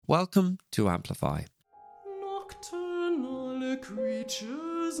Welcome to Amplify. Nocturnal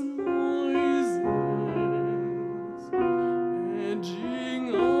creatures' noises,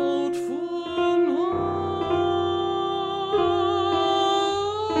 edging out for no,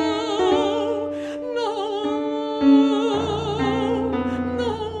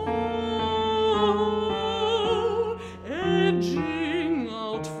 edging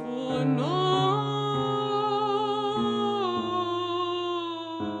out for no.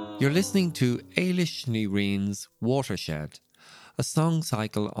 You're listening to Ríain's Watershed, a song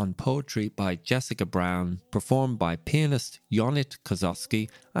cycle on poetry by Jessica Brown, performed by pianist Yonit Kosovske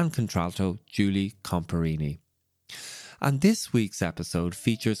and contralto Julie Comparini. And this week's episode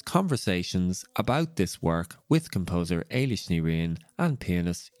features conversations about this work with composer Ríain and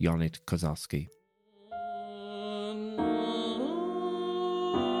pianist Yonit Kosovske.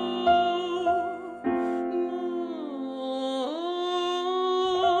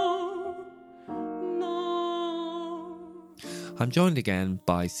 I'm joined again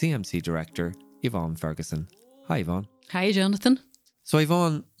by CMC director Yvonne Ferguson. Hi Yvonne. Hi Jonathan. So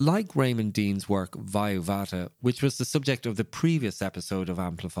Yvonne, like Raymond Dean's work Viuvata, which was the subject of the previous episode of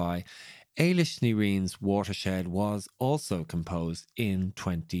Amplify, Ríain's Watershed was also composed in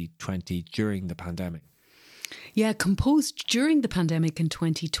 2020 during the pandemic. Yeah, composed during the pandemic in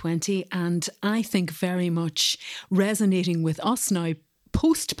 2020, and I think very much resonating with us now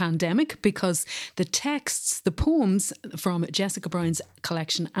post-pandemic, because the texts, the poems from Jessica Brown's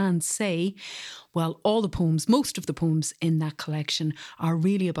collection and Say, well, all the poems, most of the poems in that collection are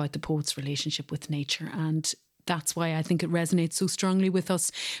really about the poet's relationship with nature. And that's why I think it resonates so strongly with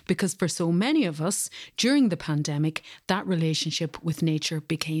us, because for so many of us during the pandemic, that relationship with nature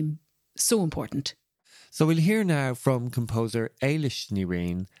became so important. So we'll hear now from composer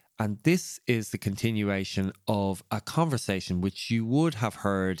Ríain, and this is the continuation of a conversation which you would have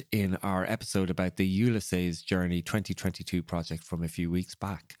heard in our episode about the Ulysses Journey 2022 project from a few weeks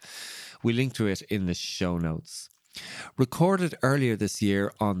back. We link to it in the show notes. Recorded earlier this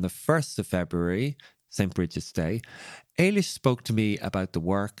year on the 1st of February, St. Bridget's Day, Ailís spoke to me about the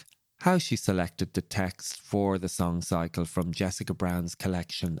work, how she selected the text for the song cycle from Jessica Brown's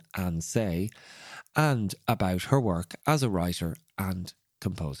collection and Say, and about her work as a writer and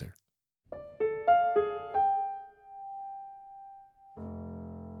composer.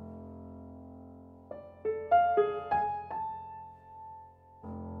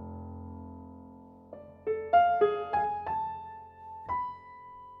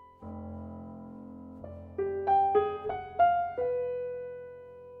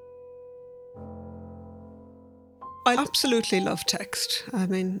 I absolutely love text. I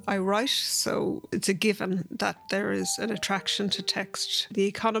mean, I write, so it's a given that there is an attraction to text. The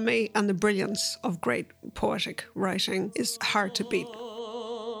economy and the brilliance of great poetic writing is hard to beat.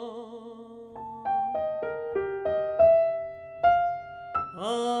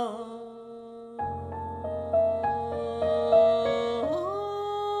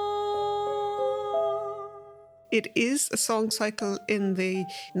 It is a song cycle in the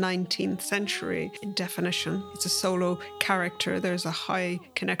 19th century definition. It's a solo character. There's a high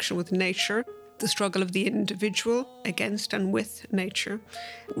connection with nature, the struggle of the individual against and with nature.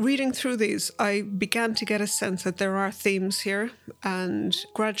 Reading through these, I began to get a sense that there are themes here, and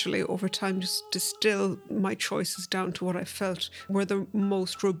gradually over time just distill my choices down to what I felt were the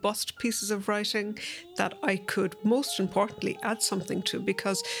most robust pieces of writing that I could most importantly add something to,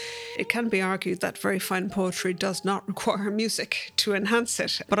 because it can be argued that very fine poetry does not require music to enhance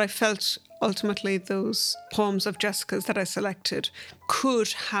it. But I felt ultimately those poems of Jessica's that I selected could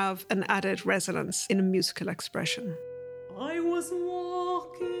have an added resonance in a musical expression. I was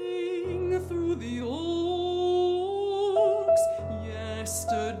walking through the oaks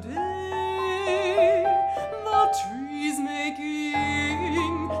yesterday, the trees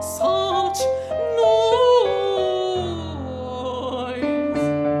making such noise.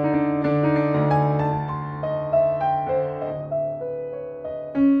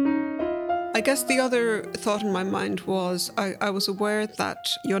 I guess the other thought in my mind was I was aware that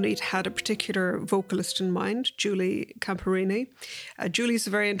Yonit had a particular vocalist in mind, Julie Comparini. Julie's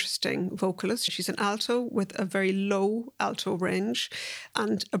a very interesting vocalist. She's an alto with a very low alto range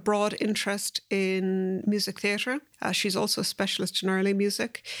and a broad interest in music theatre. She's also a specialist in early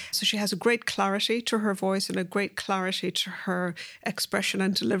music. So she has a great clarity to her voice and a great clarity to her expression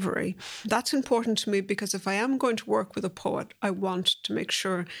and delivery. That's important to me because if I am going to work with a poet, I want to make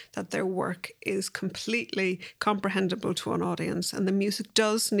sure that their work is completely comprehensible to an audience, and the music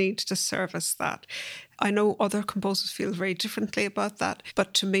does need to service that. I know other composers feel very differently about that,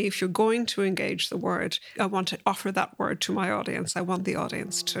 but to me, if you're going to engage the word, I want to offer that word to my audience. I want the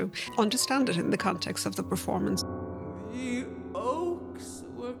audience to understand it in the context of the performance. The oaks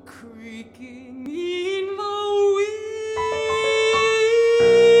were creaking in the wind.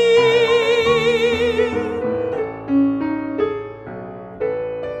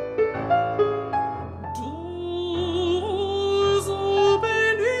 Doors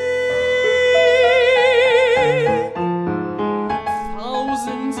opening.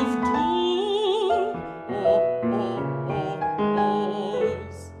 Thousands of doors.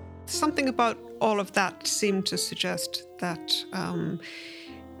 Something about all of that seemed to suggest that,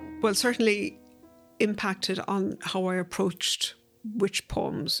 certainly impacted on how I approached which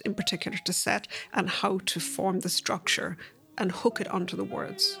poems in particular to set and how to form the structure and hook it onto the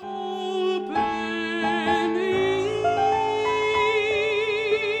words.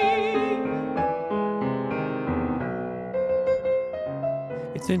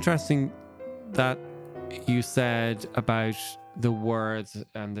 It's interesting that you said about the words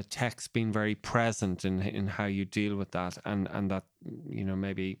and the text being very present in how you deal with that, and that, you know,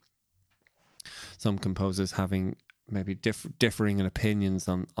 maybe some composers having maybe differing opinions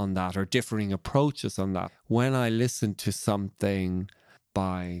on that, or differing approaches on that. When I listen to something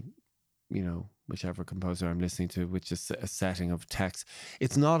by, you know, whichever composer I'm listening to, which is a setting of text,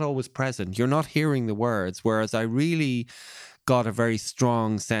 it's not always present. You're not hearing the words, whereas I really got a very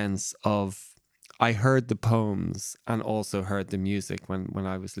strong sense of, I heard the poems and also heard the music when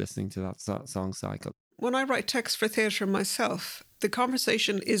I was listening to that song cycle. When I write text for theatre myself, the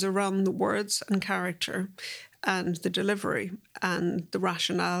conversation is around the words and character and the delivery and the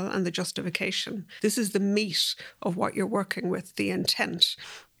rationale and the justification. This is the meat of what you're working with, the intent,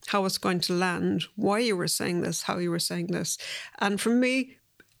 how it's going to land, why you were saying this, how you were saying this. And for me,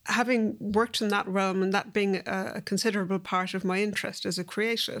 having worked in that realm and that being a considerable part of my interest as a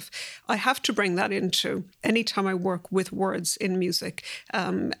creative, I have to bring that into any time I work with words in music,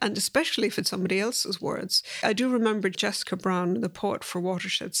 and especially if it's somebody else's words. I do remember Jessica Brown, the poet for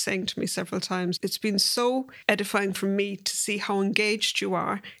Watershed, saying to me several times, it's been so edifying for me to see how engaged you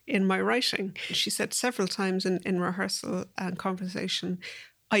are in my writing. She said several times in rehearsal and conversation,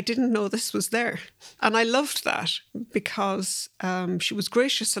 I didn't know this was there. And I loved that because she was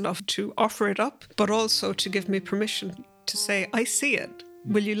gracious enough to offer it up, but also to give me permission to say, I see it.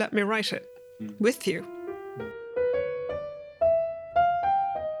 Will you let me write it with you?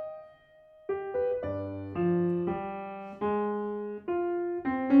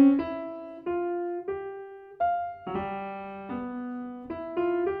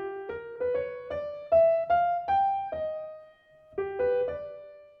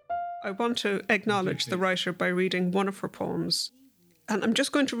 I want to acknowledge the writer by reading one of her poems. And I'm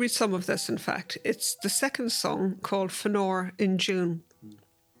just going to read some of this, in fact. It's the second song called Fenor in June.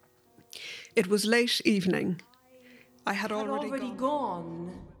 It was late evening. I had already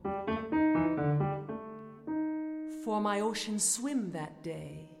gone for my ocean swim that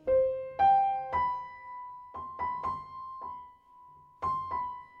day.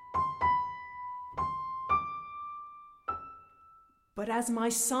 But as my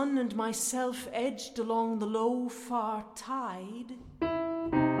son and myself edged along the low, far tide,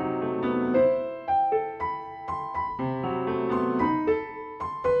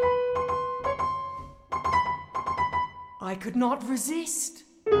 I could not resist.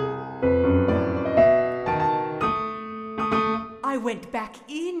 I went back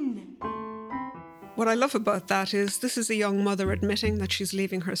in. What I love about that is this is a young mother admitting that she's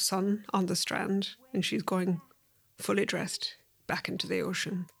leaving her son on the strand and she's going fully dressed back into the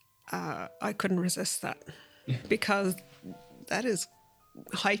ocean. I couldn't resist that because that is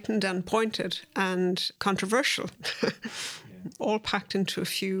heightened and pointed and controversial, all packed into a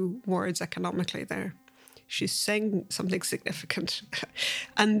few words economically there. She's saying something significant.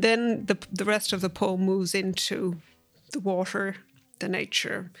 And then the rest of the poem moves into the water, the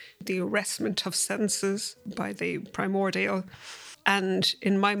nature, the arrestment of senses by the primordial, and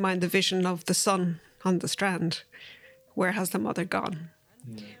in my mind, the vision of the sun on the strand. Where has the mother gone?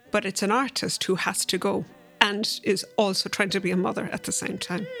 But it's an artist who has to go and is also trying to be a mother at the same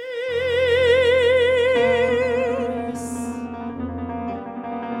time.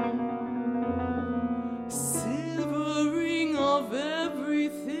 Silvering of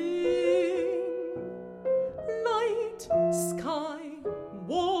everything, light, sky,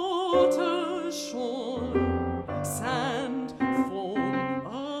 water, shore, sand, foam,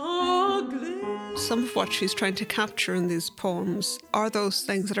 a gleam. some of what she's trying to capture in these poems are those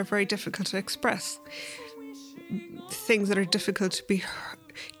things that are very difficult to express, things that are difficult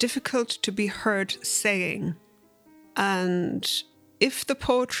to be heard saying. And if the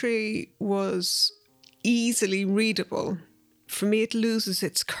poetry was easily readable, for me it loses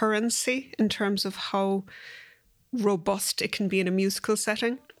its currency in terms of how robust it can be in a musical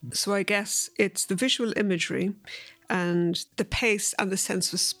setting. So I guess it's the visual imagery and the pace and the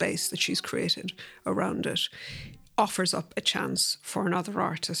sense of space that she's created around it offers up a chance for another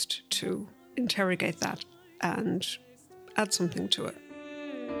artist to interrogate that and add something to it.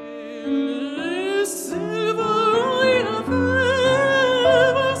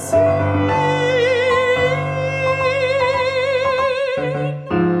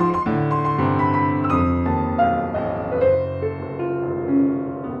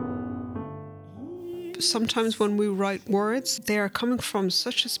 Sometimes when we write words, they are coming from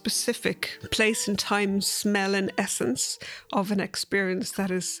such a specific place and time, smell and essence of an experience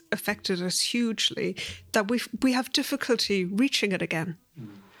that has affected us hugely, that we have difficulty reaching it again.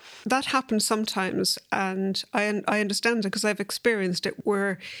 That happens sometimes, and I understand it because I've experienced it,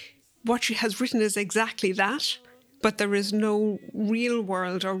 where what she has written is exactly that, but there is no real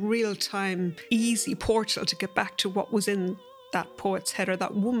world or real time easy portal to get back to what was in that poet's head or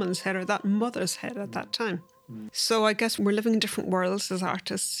that woman's head or that mother's head at that time. So I guess we're living in different worlds as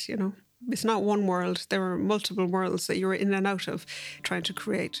artists, you know. It's not one world. There are multiple worlds that you're in and out of trying to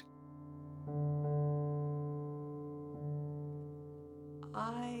create.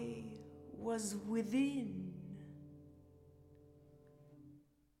 I was within.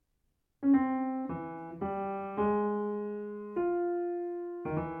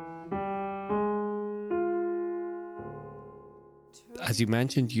 As you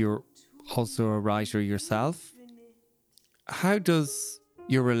mentioned, you're also a writer yourself. How does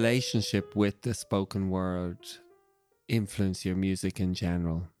your relationship with the spoken word influence your music in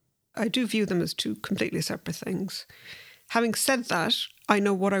general? I do view them as two completely separate things. Having said that, I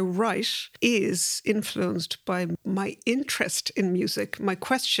know what I write is influenced by my interest in music, my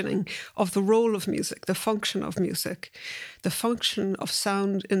questioning of the role of music, the function of music, the function of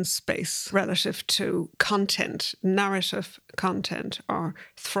sound in space relative to content, narrative content, or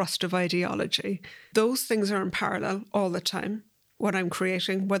thrust of ideology. Those things are in parallel all the time when I'm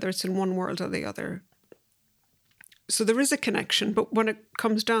creating, whether it's in one world or the other. So there is a connection, but when it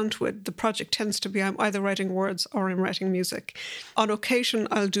comes down to it, the project tends to be I'm either writing words or I'm writing music. On occasion,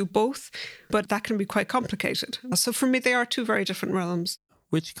 I'll do both, but that can be quite complicated. So for me, they are two very different realms.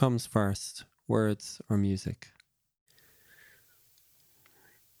 Which comes first, words or music?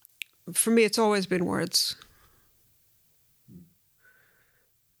 For me, it's always been words.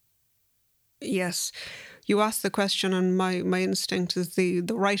 Yes. You asked the question and my instinct is the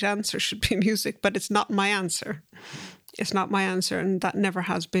right answer should be music, but it's not my answer. It's not my answer, and that never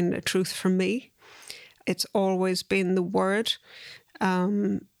has been a truth for me. It's always been the word.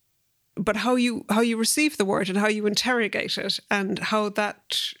 But how you receive the word and how you interrogate it and how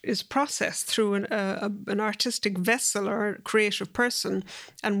that is processed through an artistic vessel or a creative person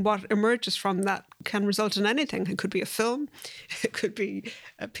and what emerges from that can result in anything. It could be a film, it could be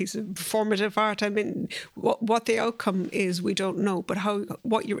a piece of performative art. I mean, what the outcome is, we don't know, but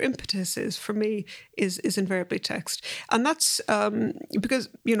what your impetus is, for me, is invariably text. And that's because,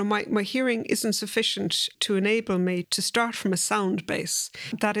 you know, my hearing isn't sufficient to enable me to start from a sound base.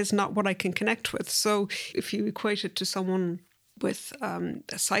 That is not what I can connect with. So if you equate it to someone with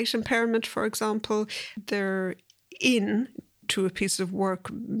a sight impairment, for example, they're in to a piece of work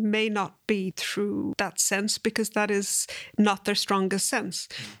may not be through that sense because that is not their strongest sense.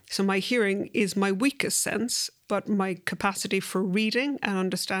 So my hearing is my weakest sense, but my capacity for reading and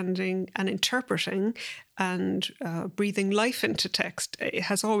understanding and interpreting and breathing life into text, it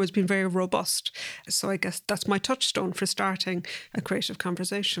has always been very robust. So I guess that's my touchstone for starting a creative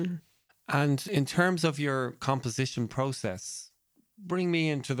conversation. And in terms of your composition process, bring me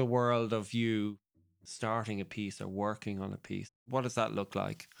into the world of you starting a piece or working on a piece. What does that look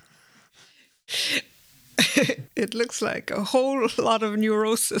like? It looks like a whole lot of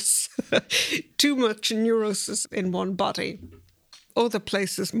neurosis. Too much neurosis in one body. Other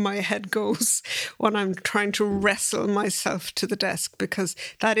places my head goes when I'm trying to wrestle myself to the desk, because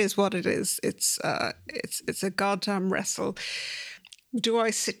that is what it is. It's a goddamn wrestle. Do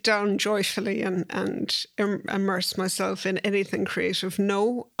I sit down joyfully and immerse myself in anything creative?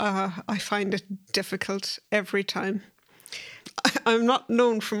 No, I find it difficult every time. I'm not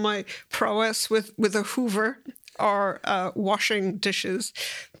known for my prowess with a Hoover or washing dishes.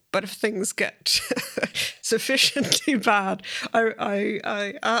 But if things get sufficiently bad,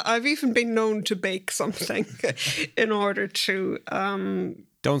 I've even been known to bake something in order to...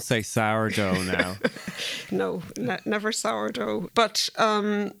 Don't say sourdough now. No, never sourdough. But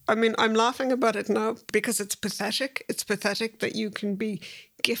I mean, I'm laughing about it now because it's pathetic. It's pathetic that you can be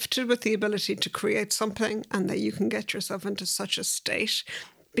gifted with the ability to create something and that you can get yourself into such a state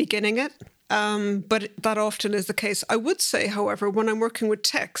beginning it. But that often is the case. I would say, however, when I'm working with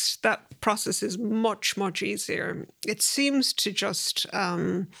text, that process is much, much easier. It seems to just,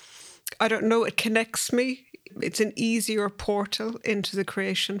 I don't know, it connects me. It's an easier portal into the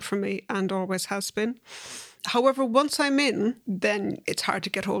creation for me and always has been. However, once I'm in, then it's hard to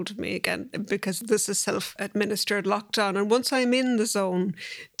get hold of me again because this is self-administered lockdown. And once I'm in the zone,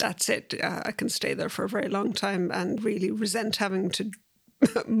 that's it. I can stay there for a very long time and really resent having to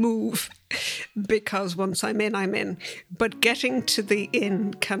move because once I'm in, I'm in. But getting to the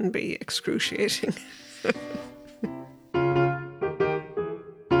in can be excruciating.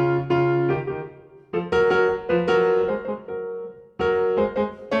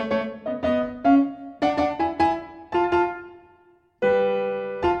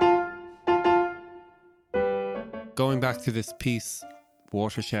 Going back to this piece,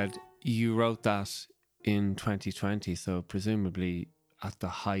 Watershed, you wrote that in 2020, so presumably at the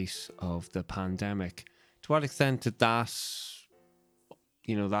height of the pandemic. To what extent did that,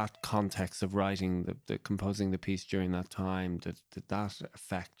 that context of writing, the composing the piece during that time, did that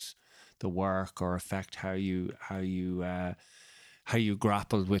affect the work or affect how you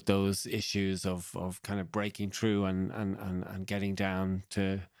grappled with those issues of kind of breaking through and getting down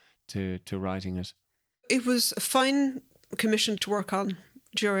to writing it? It was a fine commission to work on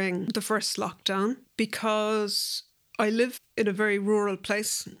during the first lockdown because I live in a very rural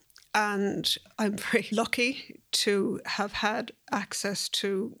place and I'm very lucky to have had access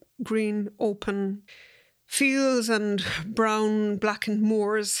to green, open fields and brown, blackened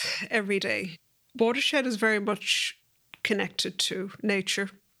moors every day. Watershed is very much connected to nature.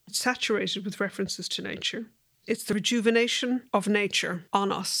 It's saturated with references to nature. It's the rejuvenation of nature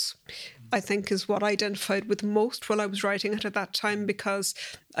on us, I think, is what I identified with most while I was writing it at that time, because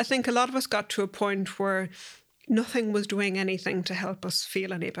I think a lot of us got to a point where nothing was doing anything to help us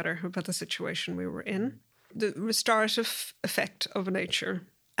feel any better about the situation we were in. The restorative effect of nature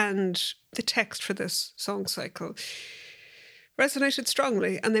and the text for this song cycle resonated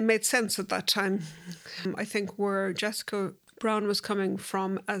strongly, and they made sense at that time. I think where Jessica Brown was coming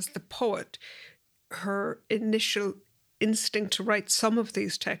from as the poet, her initial instinct to write some of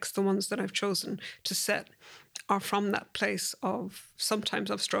these texts, the ones that I've chosen to set, are from that place of sometimes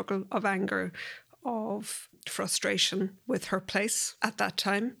of struggle, of anger, of frustration with her place at that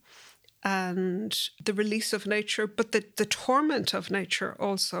time, and the release of nature, but the torment of nature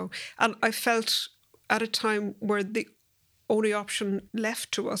also. And I felt at a time where the only option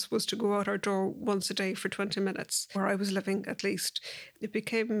left to us was to go out our door once a day for 20 minutes, where I was living at least. It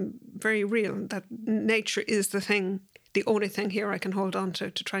became very real that nature is the only thing here I can hold on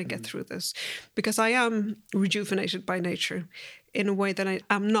to try and get through this. Because I am rejuvenated by nature in a way that I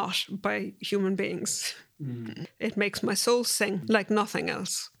am not by human beings. It makes my soul sing like nothing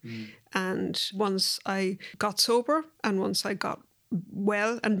else. And once I got sober and once I got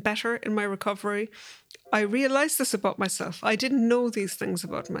well and better in my recovery, I realised this about myself. I didn't know these things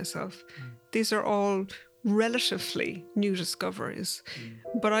about myself. These are all relatively new discoveries.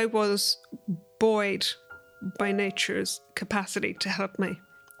 But I was buoyed by nature's capacity to help me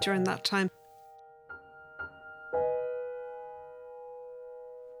during that time.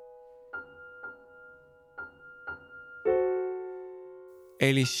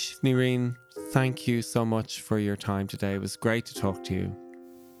 Ailís, Ríain, thank you so much for your time today. It was great to talk to you.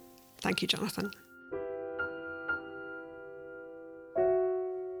 Thank you, Jonathan.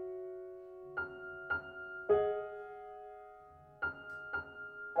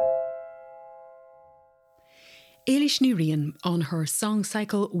 Ailís Ríain on her song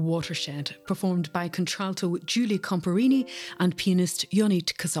cycle Watershed, performed by contralto Julie Comparini and pianist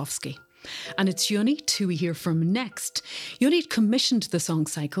Yonit Kosovske. And it's Yonit who we hear from next. Yonit commissioned the song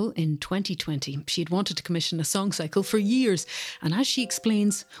cycle in 2020. She'd wanted to commission a song cycle for years, and as she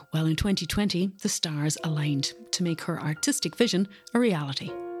explains, well, in 2020 the stars aligned to make her artistic vision a reality.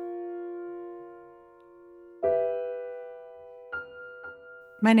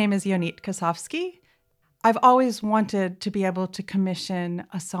 My name is Yonit Kosovske. I've always wanted to be able to commission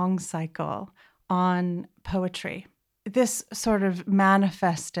a song cycle on poetry. this sort of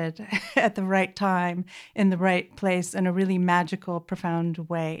manifested at the right time, in the right place, in a really magical, profound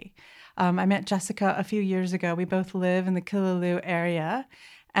way. I met Jessica a few years ago. We both live in the Killaloe area,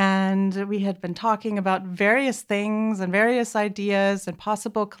 and we had been talking about various things and various ideas and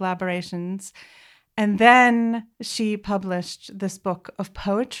possible collaborations. And then she published this book of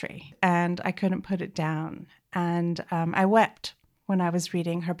poetry, and I couldn't put it down. And I wept when I was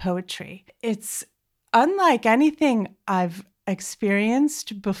reading her poetry. It's unlike anything I've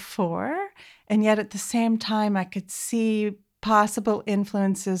experienced before, and yet at the same time, I could see possible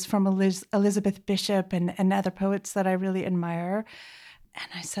influences from Elizabeth Bishop and other poets that I really admire. And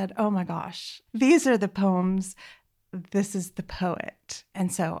I said, oh my gosh, these are the poems. This is the poet.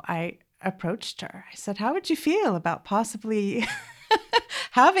 And so I approached her. I said, how would you feel about possibly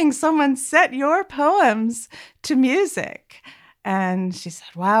having someone set your poems to music? And she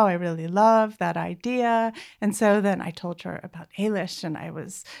said, wow, I really love that idea. And so then I told her about Ailís, and I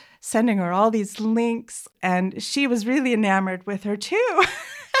was sending her all these links, and she was really enamored with her too.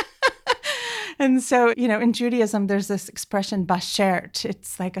 And so, in Judaism, there's this expression, bashert.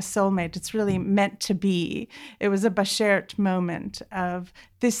 It's like a soulmate. It's really meant to be. It was a bashert moment of,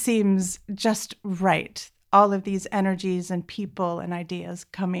 this seems just right. All of these energies and people and ideas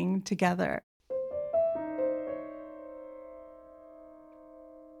coming together.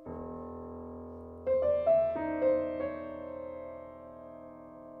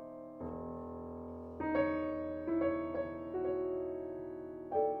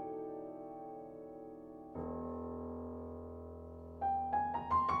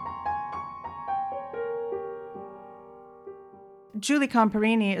 Julie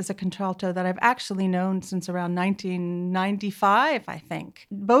Comparini is a contralto that I've actually known since around 1995, I think.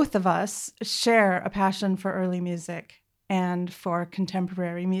 Both of us share a passion for early music and for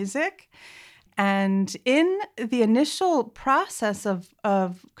contemporary music. And in the initial process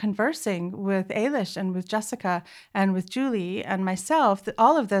of conversing with Ailís and with Jessica and with Julie and myself,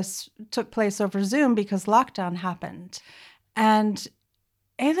 all of this took place over Zoom because lockdown happened. And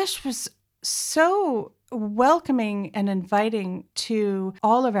Ailís was so welcoming and inviting to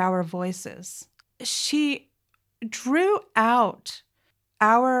all of our voices. She drew out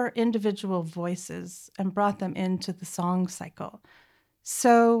our individual voices and brought them into the song cycle.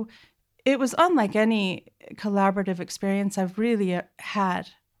 So it was unlike any collaborative experience I've really had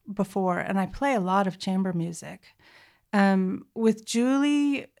before, and I play a lot of chamber music. With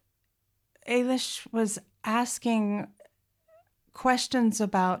Julie, Ailís was asking questions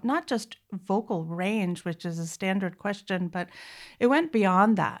about not just vocal range, which is a standard question, but it went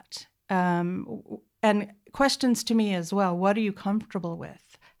beyond that. And questions to me as well. What are you comfortable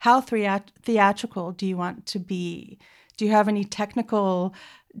with? How theatrical do you want to be? Do you have any technical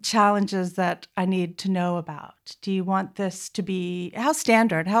challenges that I need to know about? Do you want this to be, how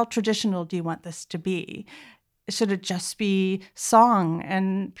standard, how traditional do you want this to be? Should it just be song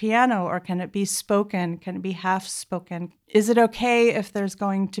and piano, or can it be spoken? Can it be half spoken? Is it okay if there's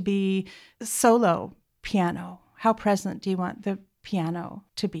going to be solo piano? How present do you want the piano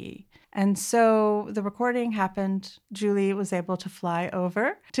to be? And so the recording happened. Julie was able to fly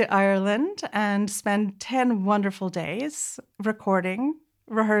over to Ireland and spend 10 wonderful days recording,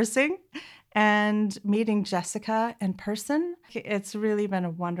 rehearsing, and meeting Jessica in person. It's really been a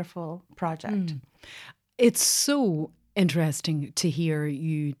wonderful project. It's so interesting to hear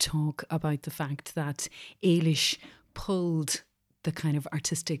you talk about the fact that Ailís pulled the kind of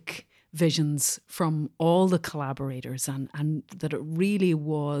artistic visions from all the collaborators, and that it really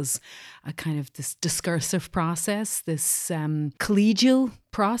was a kind of this discursive process, this collegial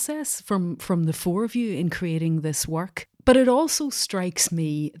process from the four of you in creating this work. But it also strikes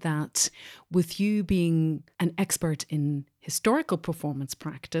me that with you being an expert in historical performance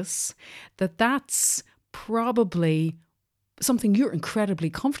practice, that's probably something you're incredibly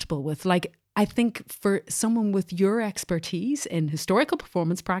comfortable with. Like, I think for someone with your expertise in historical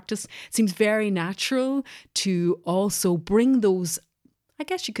performance practice, it seems very natural to also bring those, I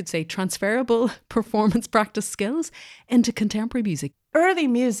guess you could say, transferable performance practice skills into contemporary music. Early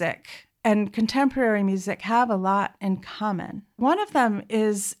music and contemporary music have a lot in common. One of them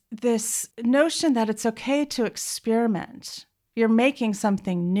is this notion that it's okay to experiment. You're making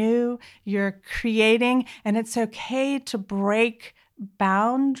something new, you're creating, and it's okay to break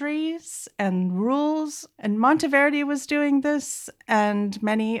boundaries and rules. And Monteverdi was doing this, and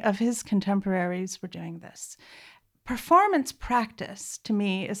many of his contemporaries were doing this. Performance practice, to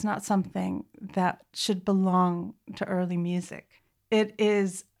me, is not something that should belong to early music. It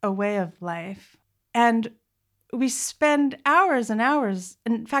is a way of life. And we spend hours and hours,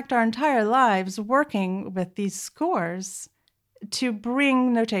 in fact, our entire lives working with these scores to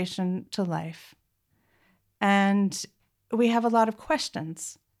bring notation to life. And we have a lot of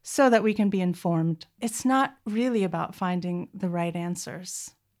questions so that we can be informed. It's not really about finding the right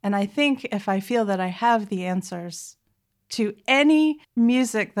answers. And I think if I feel that I have the answers to any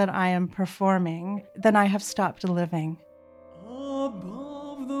music that I am performing, then I have stopped living.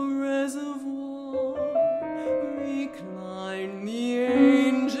 Above the reservoir recline the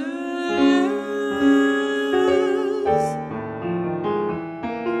angels,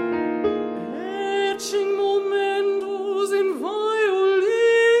 etching mementos in violins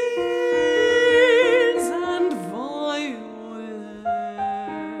and violets.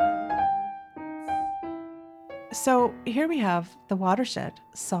 So here we have the Watershed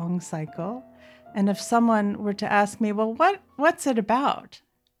song cycle. And if someone were to ask me, well, what's it about?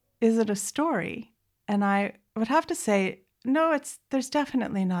 Is it a story? And I would have to say, no, there's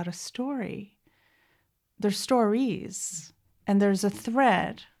definitely not a story. There's stories, and there's a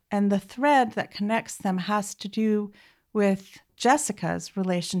thread. And the thread that connects them has to do with Jessica's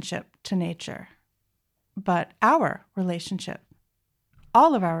relationship to nature, but our relationship,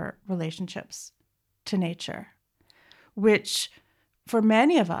 all of our relationships to nature, which for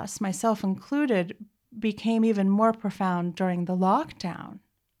many of us, myself included, became even more profound during the lockdown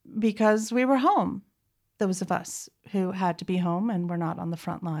because we were home, those of us who had to be home and were not on the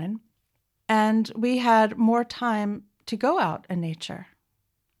front line. And we had more time to go out in nature.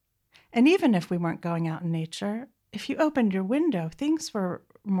 And even if we weren't going out in nature, if you opened your window, things were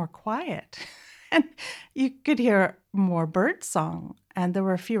more quiet. And you could hear more bird song, and there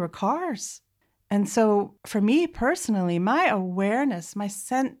were fewer cars. And so for me personally, my awareness, my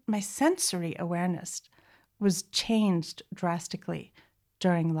sensory awareness was changed drastically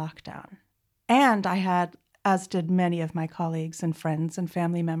during lockdown. And I had, as did many of my colleagues and friends and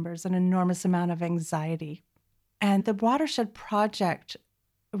family members, an enormous amount of anxiety. And the Watershed Project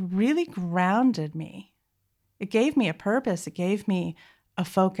really grounded me. It gave me a purpose. It gave me a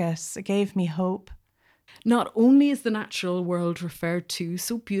focus. It gave me hope. Not only is the natural world referred to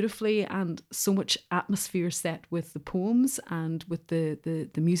so beautifully and so much atmosphere set with the poems and with the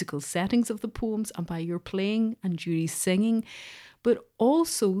musical settings of the poems and by your playing and Judy's singing, but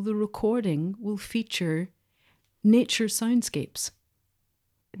also the recording will feature nature soundscapes.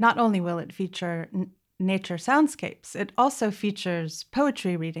 Not only will it feature nature soundscapes, it also features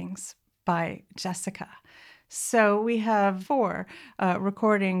poetry readings by Jessica. So we have 4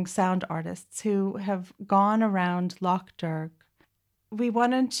 recording sound artists who have gone around Lochderg. We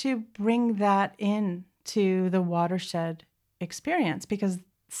wanted to bring that in to the Watershed experience because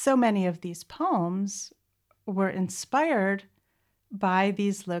so many of these poems were inspired by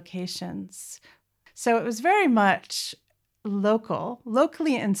these locations. So it was very much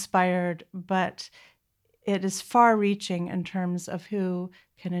locally inspired, but it is far-reaching in terms of who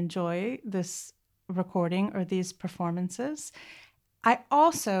can enjoy this recording or these performances. I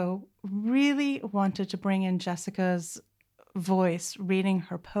also really wanted to bring in Jessica's voice reading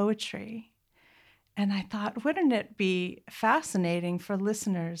her poetry. And I thought, wouldn't it be fascinating for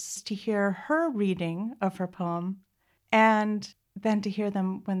listeners to hear her reading of her poem and then to hear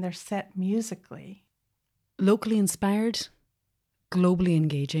them when they're set musically? Locally inspired, globally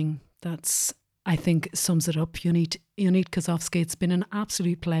engaging. That's, I think, sums it up, Yonit Kosovske. It's been an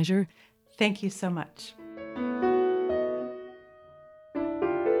absolute pleasure. Thank you so much.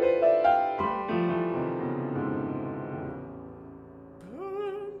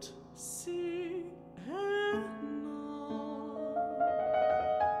 Burnt sea and now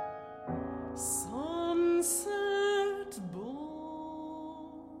sunset bows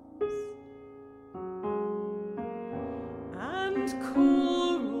and cool